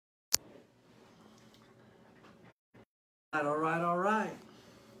All right.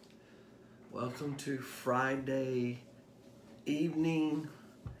 Welcome to Friday evening,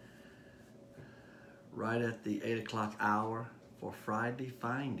 right at the 8 o'clock hour for Friday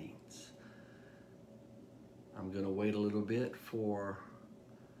Findings. I'm going to wait a little bit for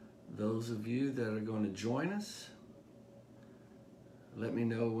those of you that are going to join us. Let me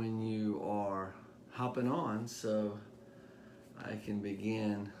know when you are hopping on so I can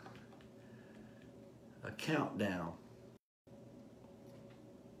begin a countdown.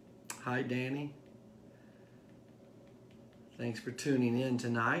 Hi, Danny. Thanks for tuning in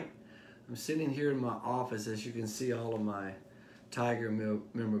tonight. I'm sitting here in my office. As you can see, all of my Tiger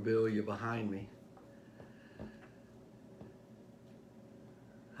memorabilia behind me.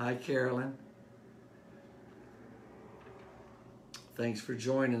 Hi, Carolyn. Thanks for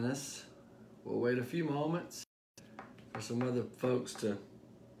joining us. We'll wait a few moments for some other folks to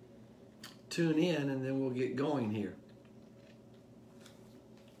tune in, and then we'll get going here.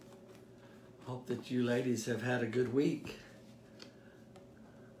 Hope that you ladies have had a good week.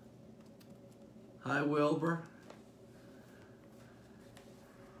 Hi, Wilbur.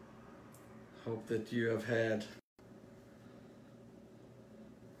 Hope that you have had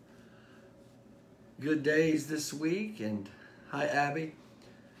good days this week. And hi, Abby.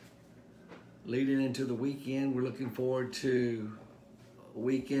 Leading into the weekend, we're looking forward to a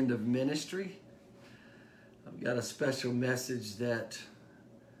weekend of ministry. I've got a special message that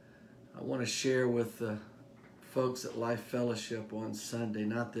I want to share with the folks at Life Fellowship on Sunday.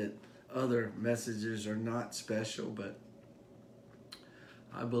 Not that other messages are not special, but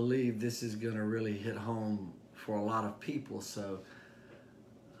I believe this is going to really hit home for a lot of people. So,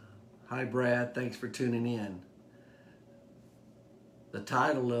 hi, Brad. Thanks for tuning in. The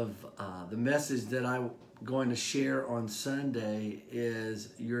title of the message that I'm going to share on Sunday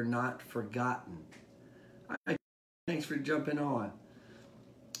is You're Not Forgotten. Thanks for jumping on.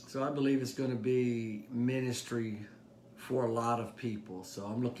 So I believe it's going to be ministry for a lot of people. So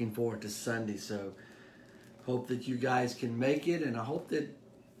I'm looking forward to Sunday. So hope that you guys can make it. And I hope that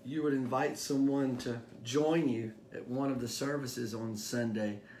you would invite someone to join you at one of the services on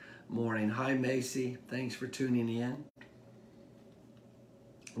Sunday morning. Hi, Macy. Thanks for tuning in.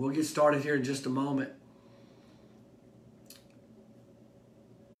 We'll get started here in just a moment.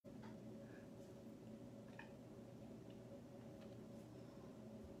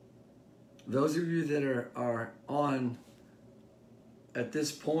 Those of you that are on at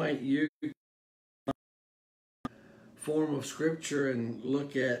this point, you form of scripture and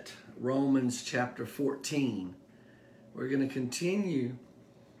look at Romans chapter 14. We're going to continue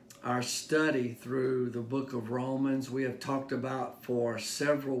our study through the book of Romans. We have talked about for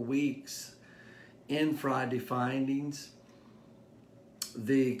several weeks in Friday Findings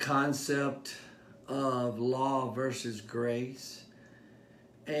the concept of law versus grace.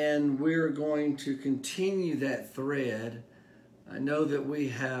 And we're going to continue that thread. I know that we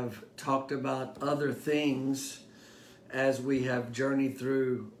have talked about other things as we have journeyed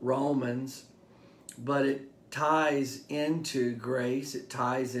through Romans, but it ties into grace, it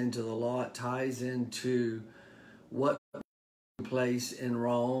ties into the law, it ties into what took place in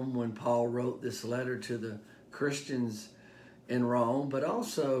Rome when Paul wrote this letter to the Christians in Rome, but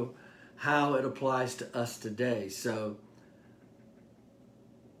also how it applies to us today. So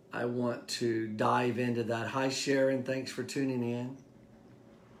I want to dive into that. Hi, Sharon. Thanks for tuning in.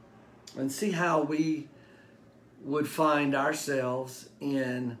 And see how we would find ourselves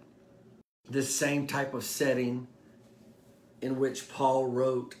in this same type of setting in which Paul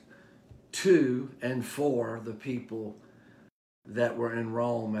wrote to and for the people that were in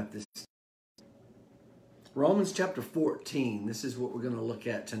Rome at this time. Romans chapter 14, this is what we're going to look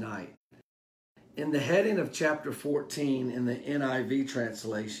at tonight. In the heading of chapter 14 in the NIV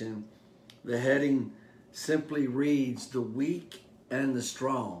translation, the heading simply reads, the weak and the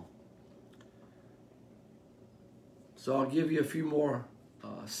strong. So I'll give you a few more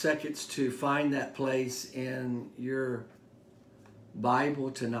seconds to find that place in your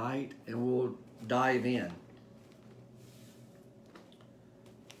Bible tonight, and we'll dive in.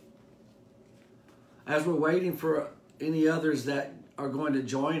 As we're waiting for any others that are going to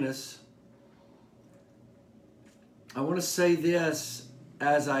join us, I want to say this,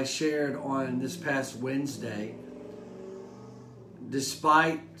 as I shared on this past Wednesday.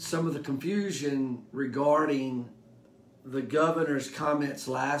 Despite some of the confusion regarding the governor's comments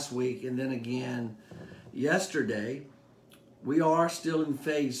last week and then again yesterday, we are still in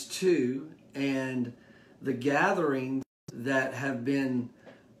phase 2, and the gatherings that have been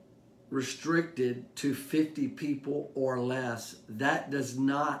restricted to 50 people or less, that does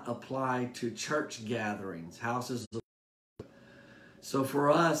not apply to church gatherings, houses of So for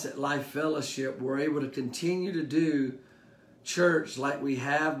us at Life Fellowship, we're able to continue to do church like we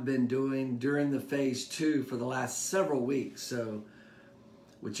have been doing during the phase 2 for the last several weeks. So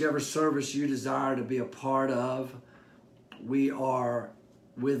whichever service you desire to be a part of, we are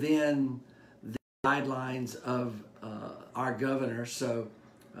within the guidelines of our governor. So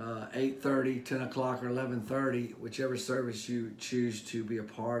 8:30, 10 o'clock, or 11:30, whichever service you choose to be a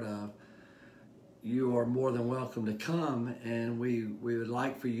part of, you are more than welcome to come, and we would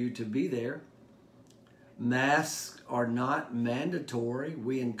like for you to be there. Masks are not mandatory.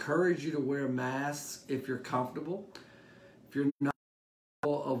 We encourage you to wear masks if you're comfortable. If you're not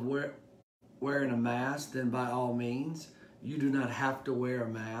comfortable of wearing a mask, then by all means, you do not have to wear a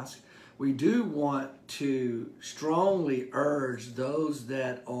mask. We do want to strongly urge those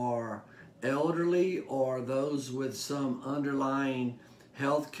that are elderly or those with some underlying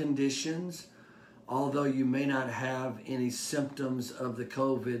health conditions, although you may not have any symptoms of the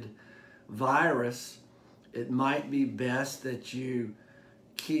COVID virus, it might be best that you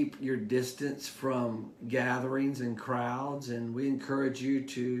keep your distance from gatherings and crowds, and we encourage you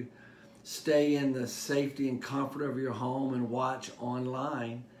to stay in the safety and comfort of your home and watch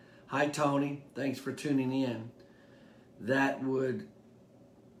online. Hi, Tony. Thanks for tuning in. That would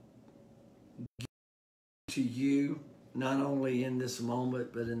give to you not only in this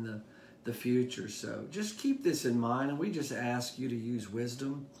moment, but in the future. So just keep this in mind, and we just ask you to use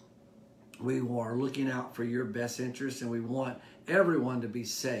wisdom. We are looking out for your best interest, and we want everyone to be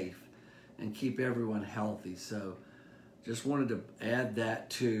safe and keep everyone healthy. So just wanted to add that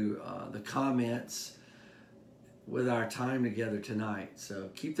to the comments with our time together tonight. So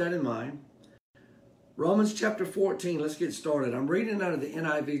keep that in mind. Romans chapter 14, let's get started. I'm reading out of the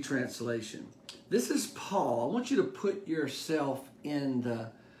NIV translation. This is Paul. I want you to put yourself in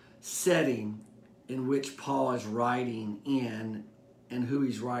the setting in which Paul is writing in and who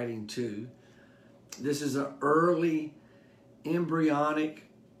he's writing to. This is an early, embryonic,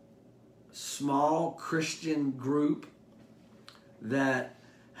 small Christian group that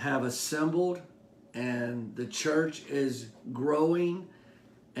have assembled, and the church is growing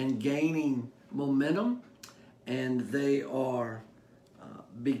and gaining momentum, and they are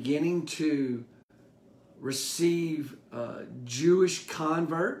beginning to receive Jewish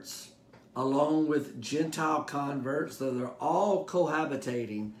converts along with Gentile converts. So they're all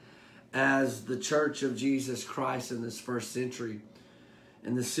cohabitating as the Church of Jesus Christ in this first century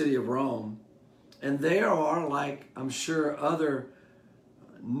in the city of Rome. And there are, like I'm sure other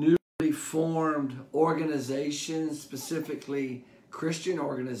newly formed organizations, specifically Christian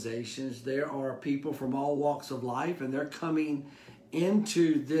organizations, there are people from all walks of life, and they're coming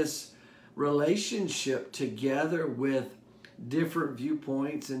into this relationship together with different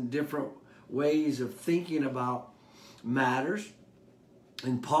viewpoints and different ways of thinking about matters.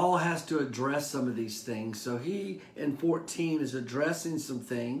 And Paul has to address some of these things. So he, in 14, is addressing some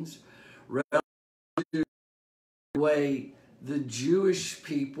things relative to the way the Jewish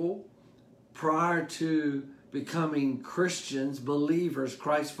people, prior to becoming Christians, believers,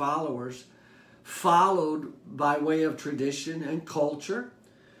 Christ followers, followed by way of tradition and culture.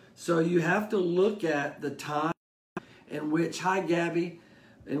 So you have to look at the time in which, hi Gabby,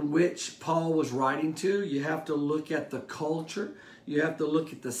 in which Paul was writing to. You have to look at the culture. You have to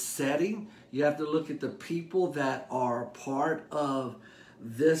look at the setting. You have to look at the people that are part of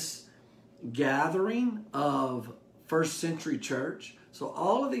this gathering of first century church. So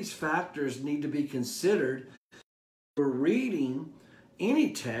all of these factors need to be considered for reading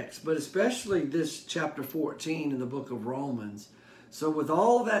any text, but especially this chapter 14 in the book of Romans. So with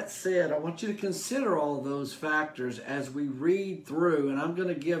all that said, I want you to consider all those factors as we read through, and I'm going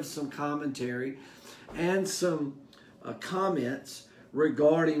to give some commentary and some comments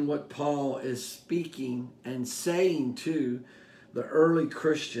regarding what Paul is speaking and saying to the early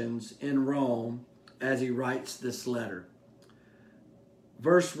Christians in Rome as he writes this letter.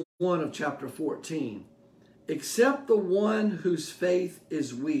 Verse 1 of chapter 14. Except the one whose faith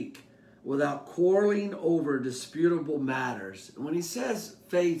is weak, without quarreling over disputable matters. When he says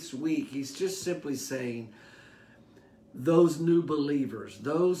faith's weak, he's just simply saying those new believers,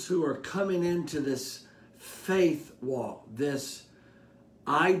 those who are coming into this faith walk, this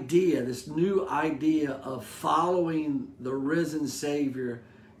idea, this new idea of following the risen Savior,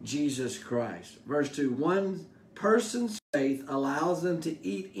 Jesus Christ. Verse 2, one person's faith allows them to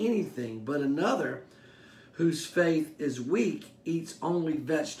eat anything, but another whose faith is weak eats only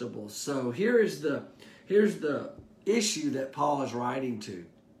vegetables. So here's the issue that Paul is writing to.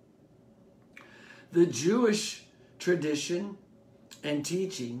 The Jewish tradition and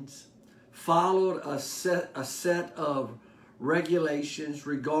teachings followed a set of regulations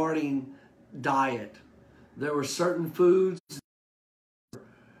regarding diet. There were certain foods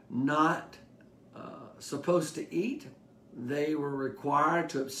not supposed to eat. They were required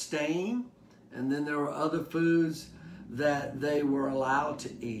to abstain. And then there were other foods that they were allowed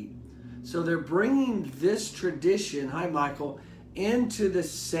to eat. So they're bringing this tradition, hi Michael, into the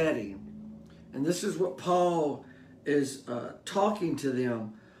setting. And this is what Paul is talking to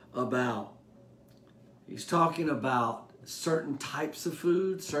them about. He's talking about certain types of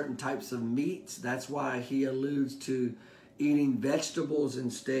food, certain types of meats. That's why he alludes to eating vegetables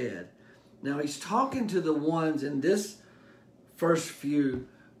instead. Now he's talking to the ones in this first few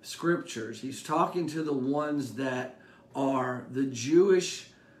scriptures. He's talking to the ones that are the Jewish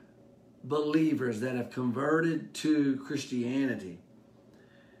believers that have converted to Christianity.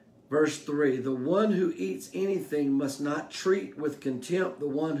 Verse 3, the one who eats anything must not treat with contempt the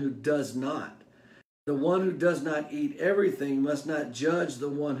one who does not. The one who does not eat everything must not judge the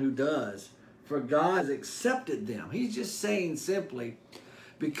one who does, for God has accepted them. He's just saying simply,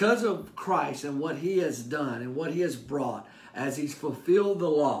 because of Christ and what he has done and what he has brought, as he's fulfilled the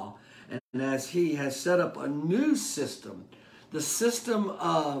law, and as he has set up a new system, the system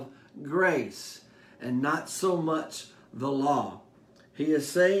of grace and not so much the law. He is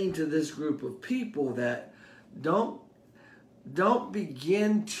saying to this group of people that don't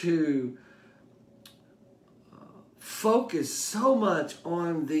begin to focus so much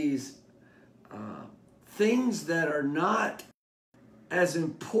on these things that are not as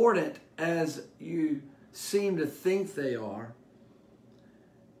important as you seem to think they are,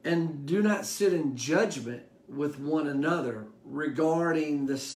 and do not sit in judgment with one another regarding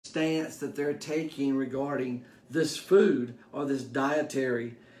the stance that they're taking regarding this food or this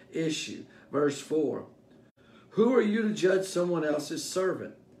dietary issue. Verse 4, who are you to judge someone else's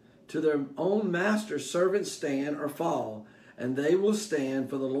servant? To their own master servants stand or fall, and they will stand,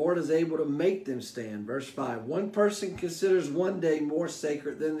 for the Lord is able to make them stand. Verse 5, one person considers one day more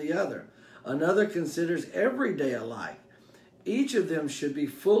sacred than the other. Another considers every day alike. Each of them should be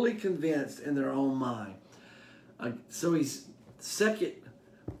fully convinced in their own mind. So he's second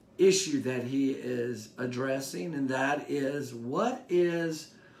issue that he is addressing, and that is, what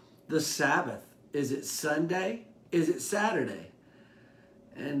is the Sabbath? Is it Sunday? Is it Saturday?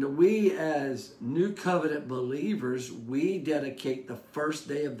 And we as New Covenant believers, we dedicate the first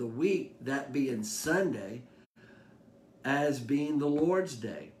day of the week, that being Sunday, as being the Lord's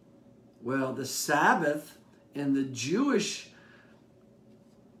Day. Well, the Sabbath in the Jewish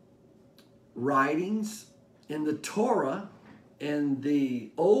writings, in the Torah, in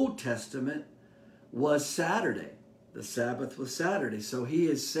the Old Testament, was Saturday. The Sabbath was Saturday. So he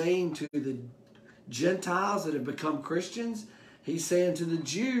is saying to the Gentiles that have become Christians, he's saying to the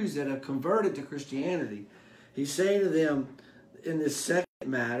Jews that have converted to Christianity, he's saying to them in this second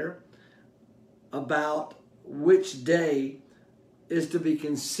matter about which day is to be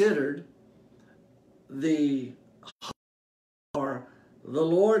considered the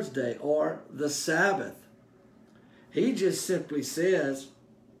Lord's Day or the Sabbath. He just simply says,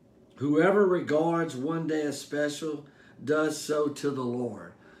 whoever regards one day as special does so to the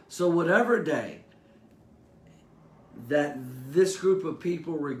Lord. So whatever day that this group of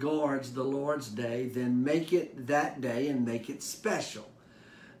people regards the Lord's Day, then make it that day and make it special.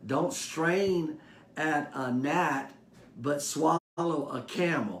 Don't strain at a gnat, but swallow a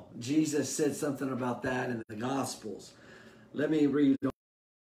camel. Jesus said something about that in the Gospels. Let me read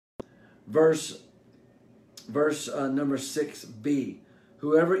verse number 6b.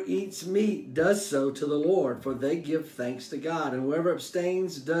 Whoever eats meat does so to the Lord, for they give thanks to God. And whoever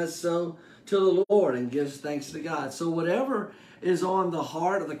abstains does so to the Lord and gives thanks to God. So whatever is on the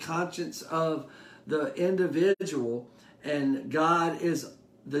heart or the conscience of the individual, and God is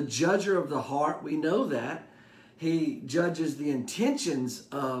the judger of the heart, we know that. He judges the intentions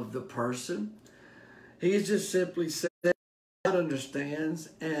of the person. He's just simply saying God understands,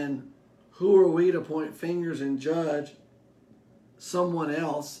 and who are we to point fingers and judge someone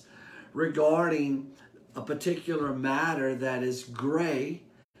else regarding a particular matter that is gray,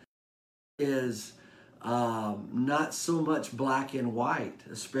 is not so much black and white,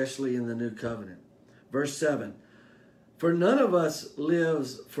 especially in the New Covenant. Verse 7, for none of us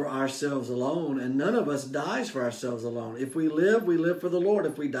lives for ourselves alone, and none of us dies for ourselves alone. If we live for the Lord.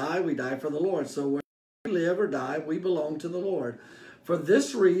 If we die for the Lord. So whether we live or die, we belong to the Lord. For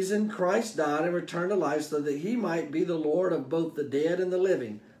this reason, Christ died and returned to life so that he might be the Lord of both the dead and the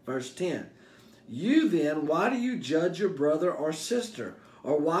living. Verse 10, you then, why do you judge your brother or sister?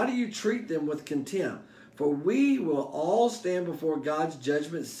 Or why do you treat them with contempt? For we will all stand before God's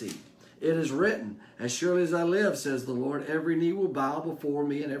judgment seat. It is written, as surely as I live, says the Lord, every knee will bow before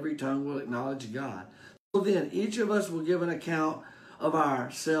me and every tongue will acknowledge God. So then each of us will give an account of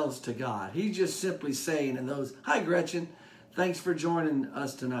ourselves to God. He's just simply saying in those, hi Gretchen, thanks for joining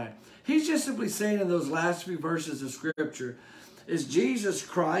us tonight. He's just simply saying in those last few verses of Scripture, is Jesus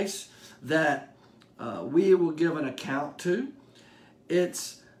Christ that we will give an account to.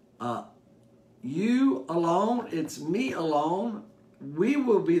 It's you alone, it's me alone. We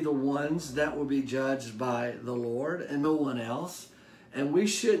will be the ones that will be judged by the Lord and no one else. And we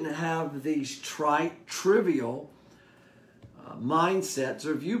shouldn't have these trite, trivial mindsets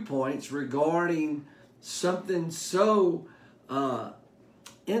or viewpoints regarding something so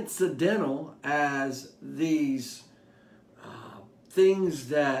incidental as these things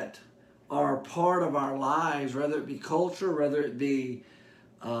that are part of our lives, whether it be culture, whether it be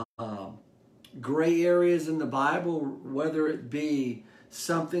gray areas in the Bible, whether it be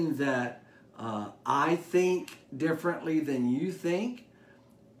something that I think differently than you think.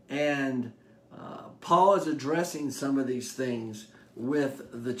 And Paul is addressing some of these things with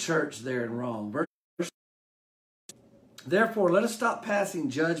the church there in Rome. Therefore, let us stop passing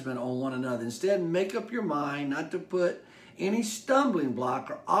judgment on one another. Instead, make up your mind not to put any stumbling block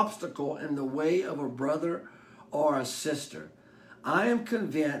or obstacle in the way of a brother or a sister. I am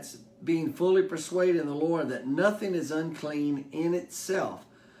convinced, being fully persuaded in the Lord, that nothing is unclean in itself.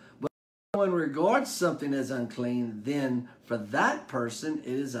 But if anyone regards something as unclean, then for that person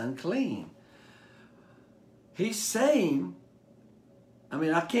it is unclean. He's saying, I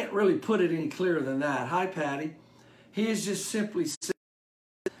mean, I can't really put it any clearer than that. Hi, Patty. He is just simply saying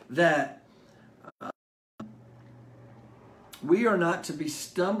that we are not to be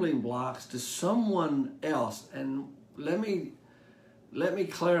stumbling blocks to someone else. And let me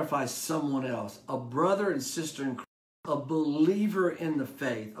clarify someone else. A brother and sister in Christ, a believer in the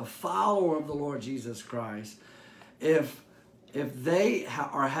faith, a follower of the Lord Jesus Christ. If they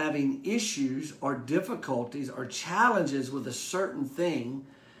are having issues or difficulties or challenges with a certain thing,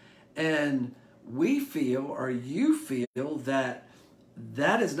 and we feel or you feel that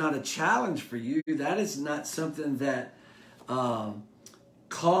that is not a challenge for you, that is not something that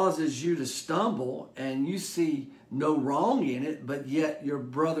causes you to stumble, and you see no wrong in it, but yet your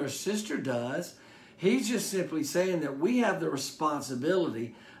brother or sister does, he's just simply saying that we have the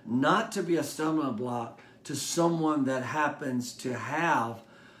responsibility not to be a stumbling block to someone that happens to have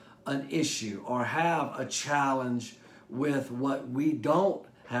an issue or have a challenge with what we don't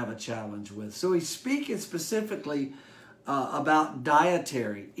have a challenge with. So he's speaking specifically about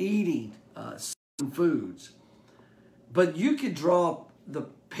dietary, eating certain foods. But you could draw the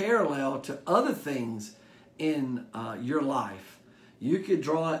parallel to other things in your life. You could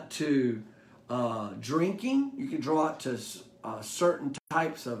draw it to drinking. You could draw it to certain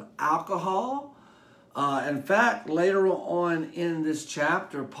types of alcohol. In fact, later on in this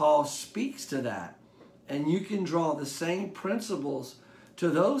chapter, Paul speaks to that. And you can draw the same principles to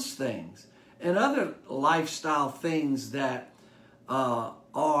those things and other lifestyle things that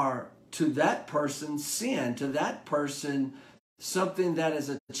are to that person sin, to that person something that is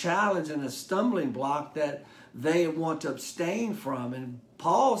a challenge and a stumbling block that they want to abstain from. And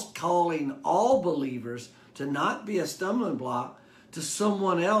Paul's calling all believers to not be a stumbling block to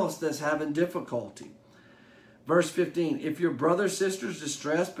someone else that's having difficulty. Verse 15, if your brother or sister is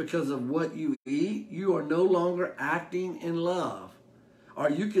distressed because of what you eat, you are no longer acting in love. Or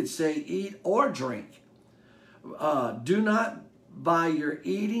you could say eat or drink. Do not by your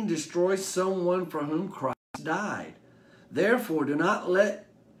eating destroy someone for whom Christ died. Therefore, do not let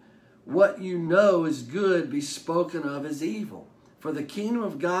what you know is good be spoken of as evil. For the kingdom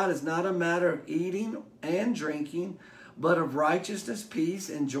of God is not a matter of eating and drinking, but of righteousness, peace,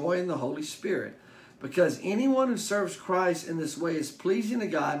 and joy in the Holy Spirit. Because anyone who serves Christ in this way is pleasing to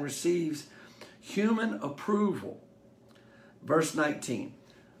God and receives human approval. Verse 19,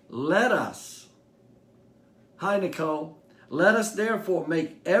 let us, hi Nicole, let us therefore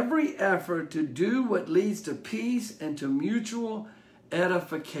make every effort to do what leads to peace and to mutual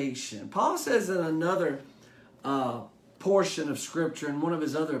edification. Paul says in another portion of Scripture, in one of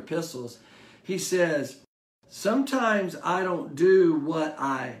his other epistles, he says, sometimes I don't do what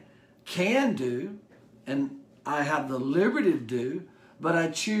I can do, and I have the liberty to do, but I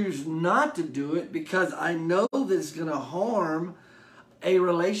choose not to do it because I know that it's going to harm a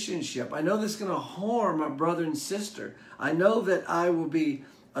relationship. I know that's going to harm my brother and sister. I know that I will be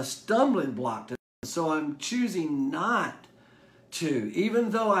a stumbling block to them. So I'm choosing not to. Even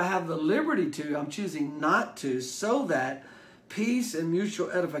though I have the liberty to, I'm choosing not to, so that peace and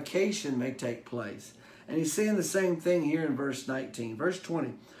mutual edification may take place. And he's saying the same thing here in verse 19. Verse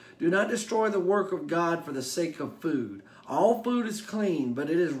 20, Do not destroy the work of God for the sake of food. All food is clean, but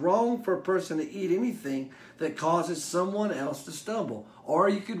it is wrong for a person to eat anything that causes someone else to stumble. Or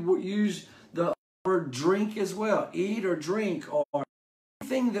you could use the word drink as well. Eat or drink, or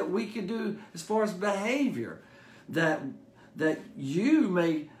anything that we could do as far as behavior that you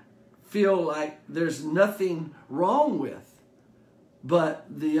may feel like there's nothing wrong with. But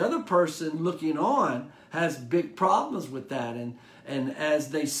the other person looking on has big problems with that. And as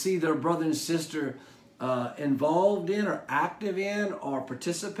they see their brother and sister involved in or active in or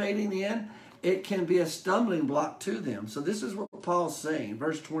participating in, it can be a stumbling block to them. So this is what Paul's saying,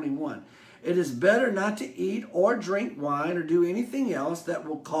 verse 21. It is better not to eat or drink wine or do anything else that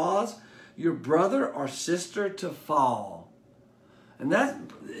will cause your brother or sister to fall. And that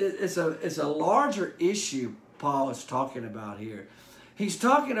it's a larger issue Paul is talking about here. He's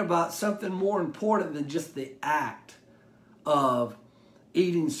talking about something more important than just the act of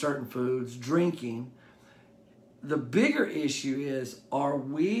eating certain foods, drinking. The bigger issue is, are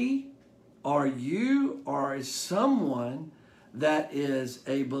you, or is someone that is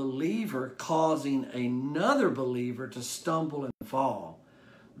a believer causing another believer to stumble and fall?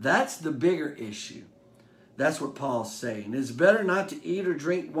 That's the bigger issue. That's what Paul's saying. It's better not to eat or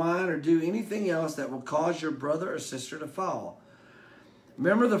drink wine or do anything else that will cause your brother or sister to fall.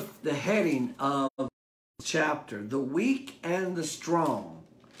 Remember the heading of the chapter, the weak and the strong.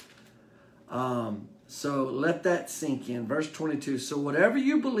 So let that sink in. Verse 22. So whatever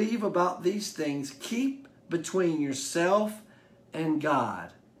you believe about these things, keep between yourself and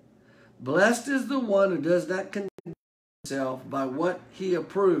God. Blessed is the one who does not condemn himself by what he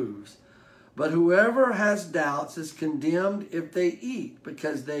approves. But whoever has doubts is condemned if they eat,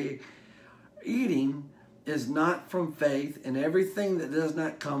 because eating is not from faith, and everything that does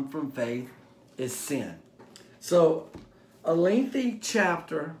not come from faith is sin. So a lengthy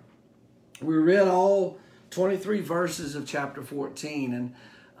chapter. We read all 23 verses of chapter 14,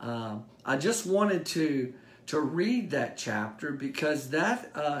 and I just wanted to read that chapter because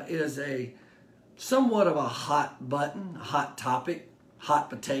that is a somewhat of a hot button, a hot topic,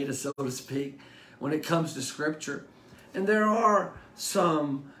 hot potato, so to speak, when it comes to Scripture. And there are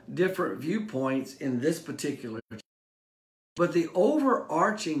some different viewpoints in this particular chapter. But the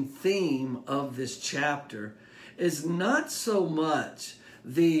overarching theme of this chapter is not so much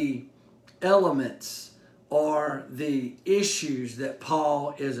the elements or the issues that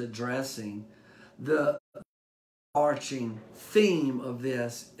Paul is addressing. The overarching theme of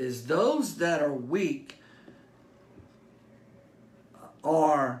this is those that are weak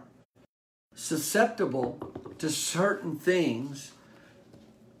are susceptible to certain things.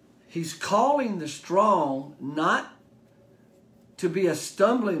 He's calling the strong not to be a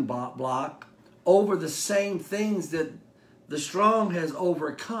stumbling block over the same things that the strong has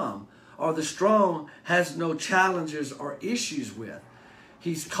overcome, or the strong has no challenges or issues with.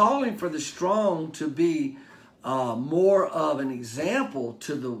 He's calling for the strong to be more of an example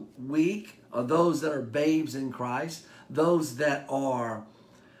to the weak, or those that are babes in Christ, those that are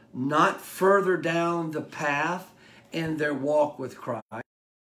not further down the path in their walk with Christ.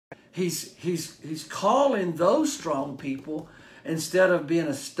 He's calling those strong people, instead of being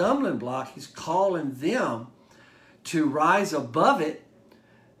a stumbling block, he's calling them to rise above it,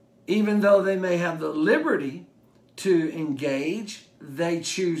 even though they may have the liberty to engage. They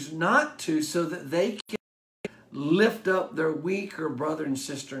choose not to, so that they can lift up their weaker brother and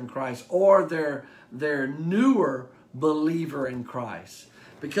sister in Christ, or their newer believer in Christ.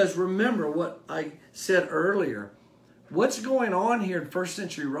 Because remember what I said earlier, what's going on here in first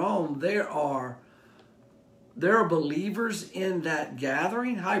century Rome, there are believers in that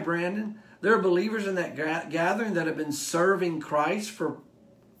gathering. Hi, Brandon. There are believers in that gathering that have been serving Christ for a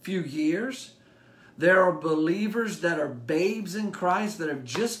few years. There are believers that are babes in Christ that have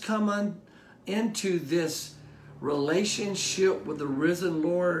just come into this relationship with the risen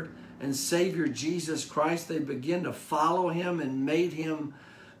Lord and Savior Jesus Christ. They begin to follow him and made him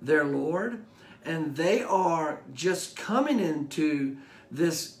their Lord. And they are just coming into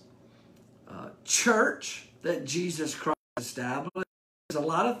this church that Jesus Christ established. There's a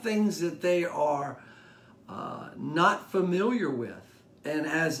lot of things that they are not familiar with. And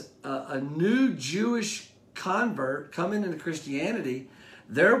as a new Jewish convert coming into Christianity,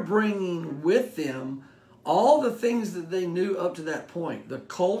 they're bringing with them all the things that they knew up to that point. The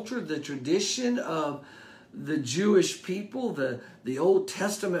culture, the tradition of the Jewish people, the Old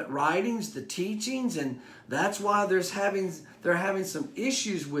Testament writings, the teachings, and that's why they're having some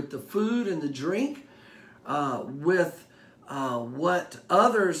issues with the food and the drink, with what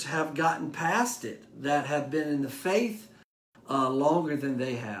others have gotten past it, that have been in the faith longer than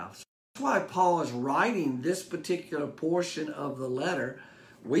they have. So that's why Paul is writing this particular portion of the letter.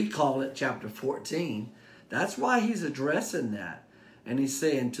 We call it chapter 14. That's why he's addressing that. And he's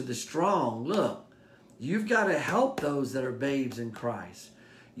saying to the strong, look, you've got to help those that are babes in Christ.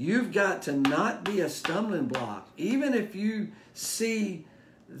 You've got to not be a stumbling block. Even if you see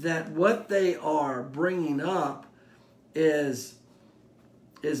that what they are bringing up is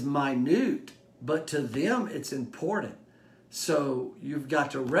minute, but to them it's important. So you've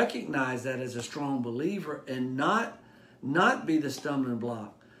got to recognize that as a strong believer and not be the stumbling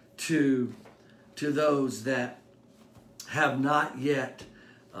block to those that have not yet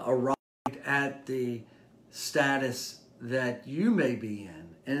arrived at the status that you may be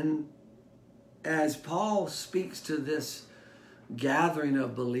in. And as Paul speaks to this gathering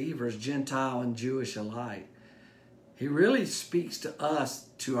of believers, Gentile and Jewish alike, he really speaks to us,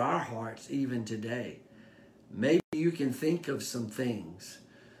 to our hearts even today. Maybe you can think of some things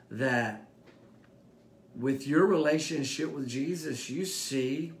that with your relationship with Jesus, you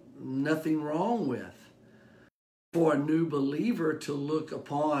see nothing wrong with. For a new believer to look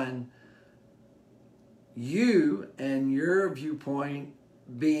upon you and your viewpoint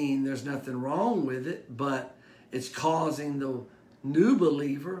being there's nothing wrong with it, but it's causing the new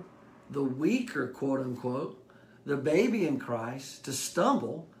believer, the weaker, quote unquote, the baby in Christ, to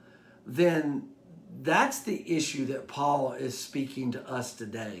stumble, then that's the issue that Paul is speaking to us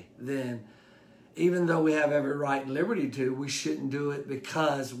today. Then, even though we have every right and liberty to, we shouldn't do it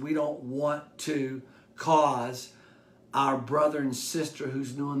because we don't want to cause our brother and sister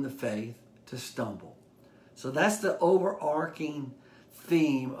who's new in the faith to stumble. So that's the overarching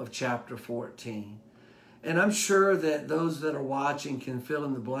theme of chapter 14. And I'm sure that those that are watching can fill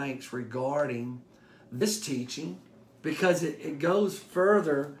in the blanks regarding this teaching, because it goes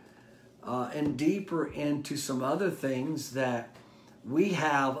further and deeper into some other things that we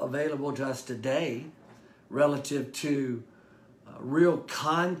have available to us today relative to real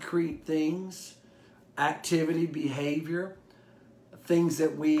concrete things, activity, behavior, things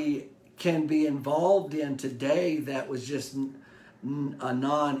that we can be involved in today that was just a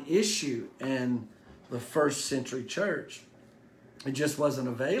non-issue in the first century church. It just wasn't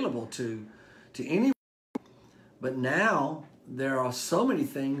available to anyone. But now there are so many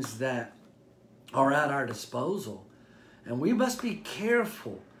things that are at our disposal. And we must be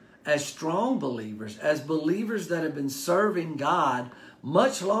careful as strong believers, as believers that have been serving God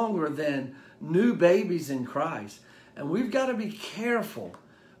much longer than new babies in Christ. And we've got to be careful.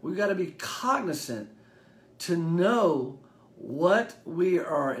 We've got to be cognizant to know what we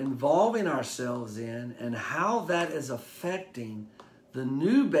are involving ourselves in and how that is affecting the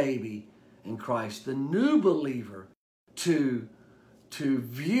new baby in Christ, the new believer, to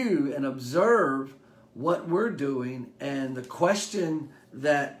view and observe what we're doing. And the question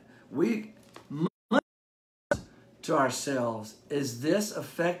that we must ask to ourselves, is this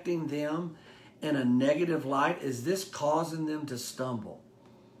affecting them in a negative light? Is this causing them to stumble?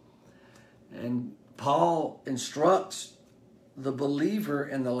 And Paul instructs the believer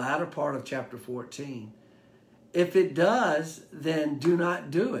in the latter part of chapter 14. If it does, then do not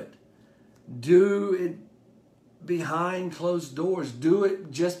do it. Do it behind closed doors. Do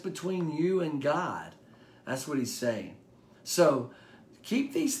it just between you and God. That's what he's saying. So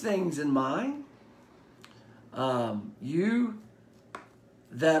keep these things in mind. You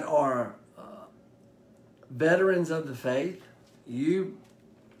that are veterans of the faith, you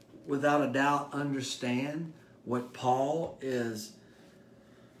without a doubt understand what Paul is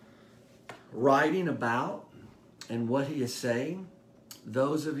writing about and what he is saying.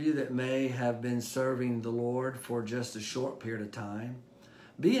 Those of you that may have been serving the Lord for just a short period of time,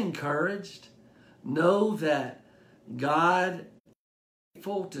 be encouraged. Know that God is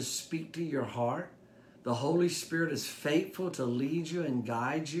faithful to speak to your heart. The Holy Spirit is faithful to lead you and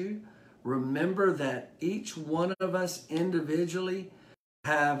guide you. Remember that each one of us individually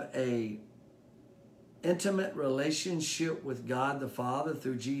have a intimate relationship with God the Father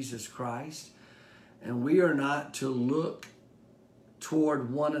through Jesus Christ. And we are not to look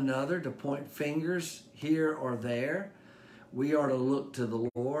toward one another to point fingers here or there. We are to look to the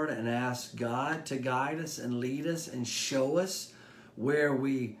Lord and ask God to guide us and lead us and show us where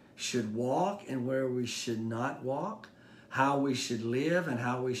we should walk and where we should not walk, how we should live and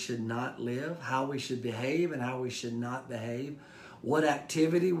how we should not live, how we should behave and how we should not behave, what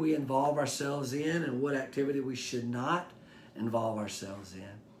activity we involve ourselves in and what activity we should not involve ourselves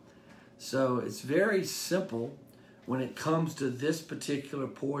in. So it's very simple when it comes to this particular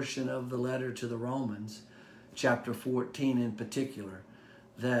portion of the letter to the Romans, chapter 14 in particular,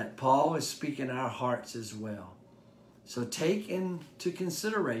 that Paul is speaking our hearts as well. So take into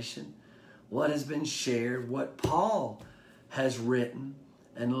consideration what has been shared, what Paul has written,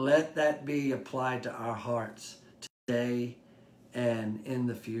 and let that be applied to our hearts today and in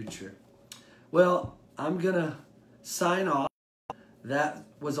the future. Well, I'm going to sign off. That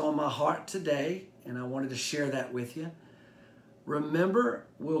was on my heart today, and I wanted to share that with you. Remember,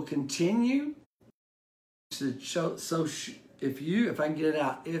 we'll continue to show, if I can get it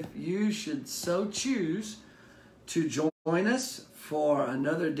out, if you should so choose to join us for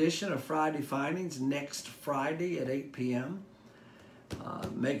another edition of Friday Findings next Friday at 8 p.m.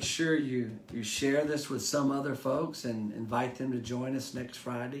 Make sure you share this with some other folks and invite them to join us next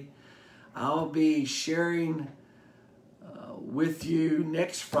Friday. I'll be sharing with you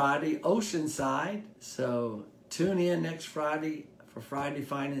next Friday, Oceanside. So tune in next Friday for Friday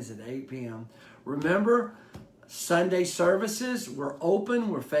Findings at 8 p.m. Remember, Sunday services, we're open.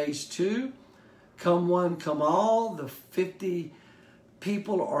 We're phase 2. Come one, come all. The 50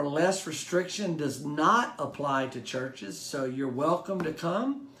 people or less restriction does not apply to churches, so you're welcome to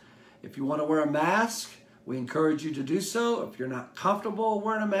come. If you want to wear a mask, we encourage you to do so. If you're not comfortable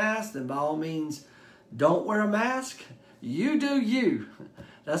wearing a mask, then by all means, don't wear a mask. You do you.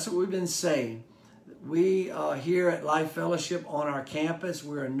 That's what we've been saying. We here at Life Fellowship on our campus,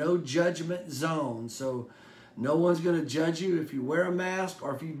 we're a no judgment zone, so no one's going to judge you if you wear a mask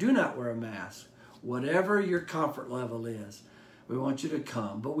or if you do not wear a mask. Whatever your comfort level is, we want you to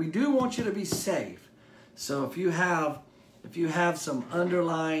come. But we do want you to be safe. So if you have some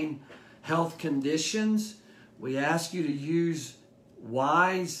underlying health conditions, we ask you to use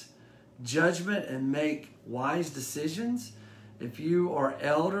wise judgment and make wise decisions. If you are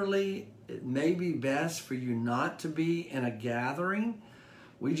elderly, it may be best for you not to be in a gathering.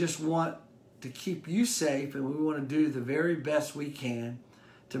 We just want to keep you safe, and we want to do the very best we can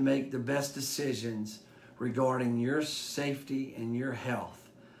to make the best decisions regarding your safety and your health.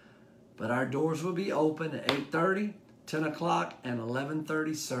 But our doors will be open at 8:30, 10 o'clock, and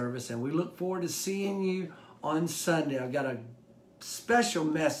 11:30 service, and we look forward to seeing you on Sunday. I've got a special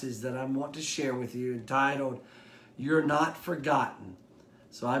message that I want to share with you entitled, You're Not Forgotten.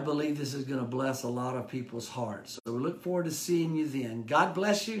 So I believe this is going to bless a lot of people's hearts. So we look forward to seeing you then. God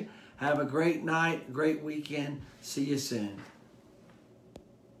bless you. Have a great night, great weekend. See you soon.